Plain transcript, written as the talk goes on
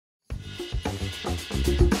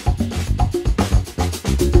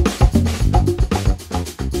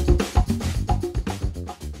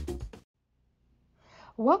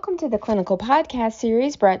Welcome to the Clinical Podcast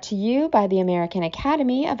Series brought to you by the American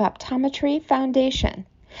Academy of Optometry Foundation.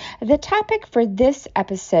 The topic for this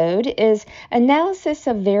episode is analysis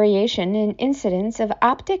of variation in incidence of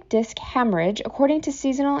optic disc hemorrhage according to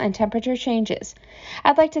seasonal and temperature changes.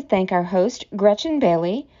 I'd like to thank our host, Gretchyn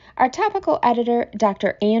Bailey, our topical editor,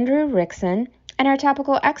 Dr. Andrew Rixon, and our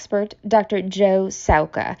topical expert, Dr. Joe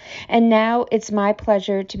Sowka. And now it's my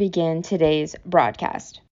pleasure to begin today's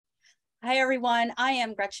broadcast. Hi, everyone. I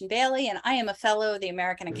am Gretchyn Bailey, and I am a fellow of the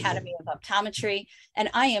American Academy of Optometry,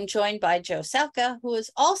 and I am joined by Joe Sowka, who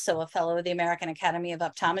is also a fellow of the American Academy of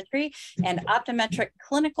Optometry and optometric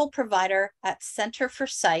clinical provider at Center for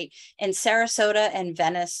Sight in Sarasota and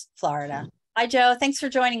Venice, Florida. Hi, Joe. Thanks for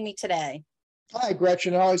joining me today. Hi,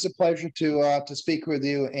 Gretchyn. Always a pleasure to speak with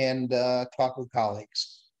you and talk with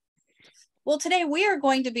colleagues. Well, today we are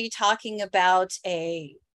going to be talking about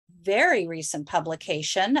a very recent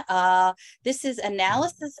publication. This is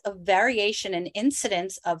analysis of variation in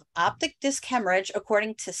incidence of optic disc hemorrhage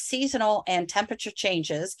according to seasonal and temperature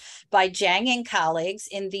changes by Zhang and colleagues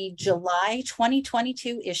in the July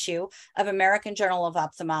 2022 issue of American Journal of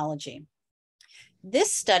Ophthalmology.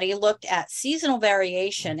 This study looked at seasonal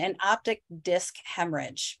variation in optic disc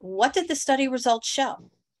hemorrhage. What did the study results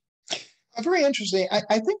show? Very interesting.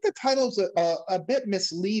 I think the title's a bit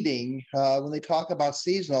misleading when they talk about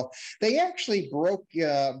seasonal. They actually broke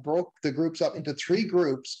the groups up into three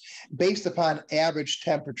groups based upon average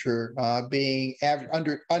temperature, being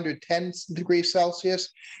under 10 degrees Celsius,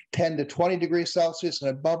 10 to 20 degrees Celsius,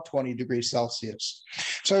 and above 20 degrees Celsius.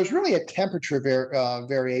 So it was really a temperature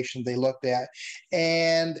variation they looked at,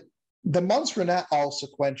 and the months were not all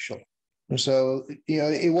sequential. So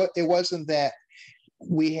it wasn't that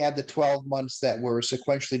we had the 12 months that were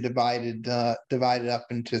sequentially divided up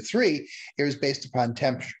into three. It was based upon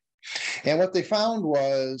temperature. And what they found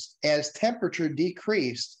was as temperature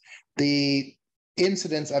decreased, the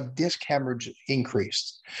incidence of disc hemorrhage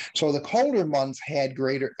increased. So the colder months had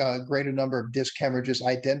greater number of disc hemorrhages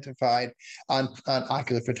identified on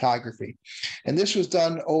ocular photography. And this was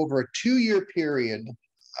done over a 2-year period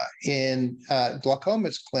in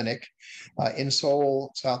glaucoma's clinic in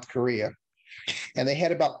Seoul, South Korea. And they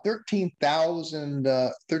had about 13,000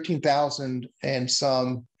 and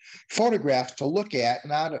some photographs to look at.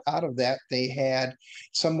 And out of that, they had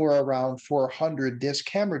somewhere around 400 disc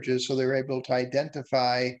hemorrhages. So they were able to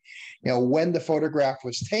identify, when the photograph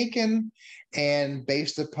was taken, and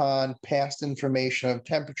based upon past information of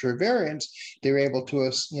temperature variance, they were able to,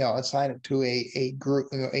 assign it to a group,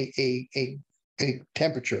 a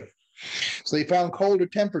temperature. So they found colder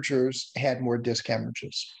temperatures had more disc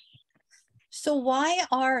hemorrhages. So why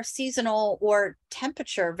are seasonal or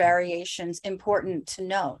temperature variations important to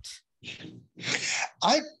note?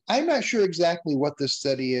 I'm not sure exactly what this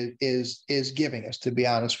study is giving us, to be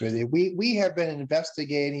honest with you. We have been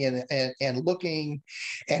investigating and looking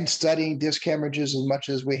and studying disc hemorrhages as much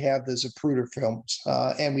as we have the Zapruder films,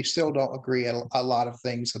 and we still don't agree on a lot of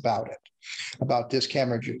things about disc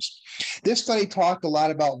hemorrhages. This study talked a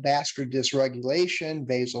lot about vascular dysregulation,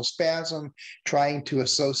 vasospasm, trying to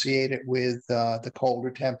associate it with the colder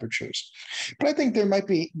temperatures. But I think there might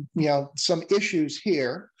be, some issues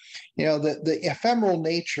here. The ephemeral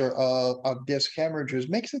nature of disc hemorrhages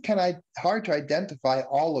makes it kind of hard to identify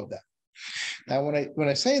all of them. Now, when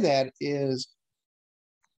I say that is,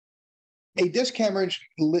 a disc hemorrhage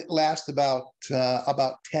lasts about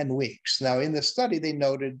 10 weeks. Now, in the study, they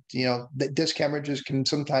noted, that disc hemorrhages can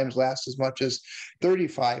sometimes last as much as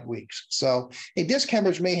 35 weeks. So a disc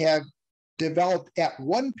hemorrhage may have developed at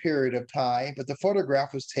one period of time, but the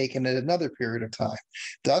photograph was taken at another period of time.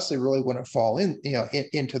 Thus, they really wouldn't fall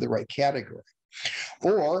into the right category.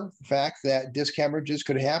 Or the fact that disc hemorrhages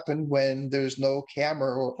could happen when there's no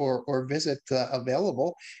camera or visit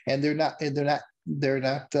available, and they're not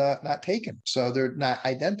taken, so they're not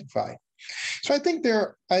identified. So I think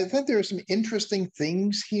there are some interesting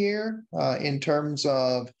things here in terms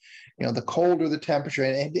of the colder the temperature,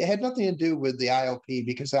 and it had nothing to do with the IOP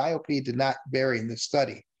because the IOP did not vary in this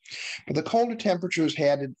study. But the colder temperatures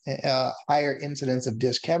had a higher incidence of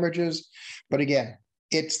disc hemorrhages. But again,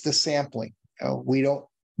 it's the sampling. We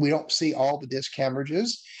don't see all the disc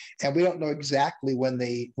hemorrhages, and we don't know exactly when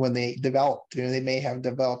they developed. They may have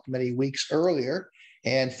developed many weeks earlier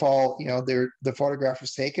and fall. The photograph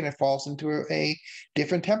was taken, it falls into a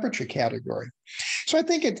different temperature category. So I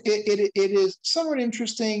think it is somewhat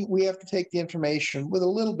interesting. We have to take the information with a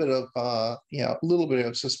little bit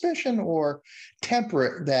of suspicion, or temper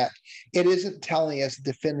it, that it isn't telling us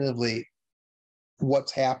definitively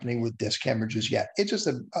what's happening with disc hemorrhages yet. It's just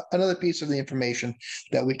another piece of the information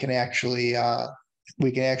that we can actually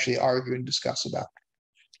argue and discuss about.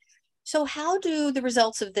 So how do the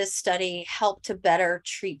results of this study help to better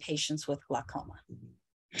treat patients with glaucoma?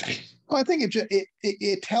 Well, I think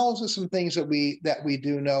it tells us some things that we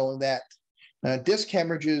do know, that disc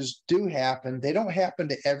hemorrhages do happen. They don't happen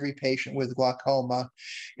to every patient with glaucoma.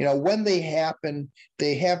 When they happen,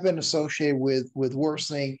 they have been associated with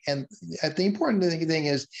worsening. And the important thing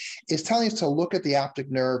is telling us to look at the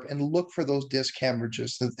optic nerve and look for those disc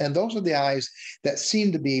hemorrhages. And those are the eyes that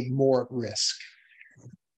seem to be more at risk.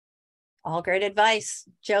 All great advice.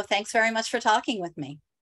 Joe, thanks very much for talking with me.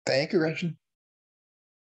 Thank you, Gretchyn.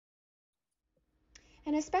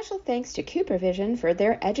 And a special thanks to CooperVision for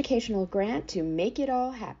their educational grant to make it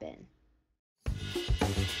all happen.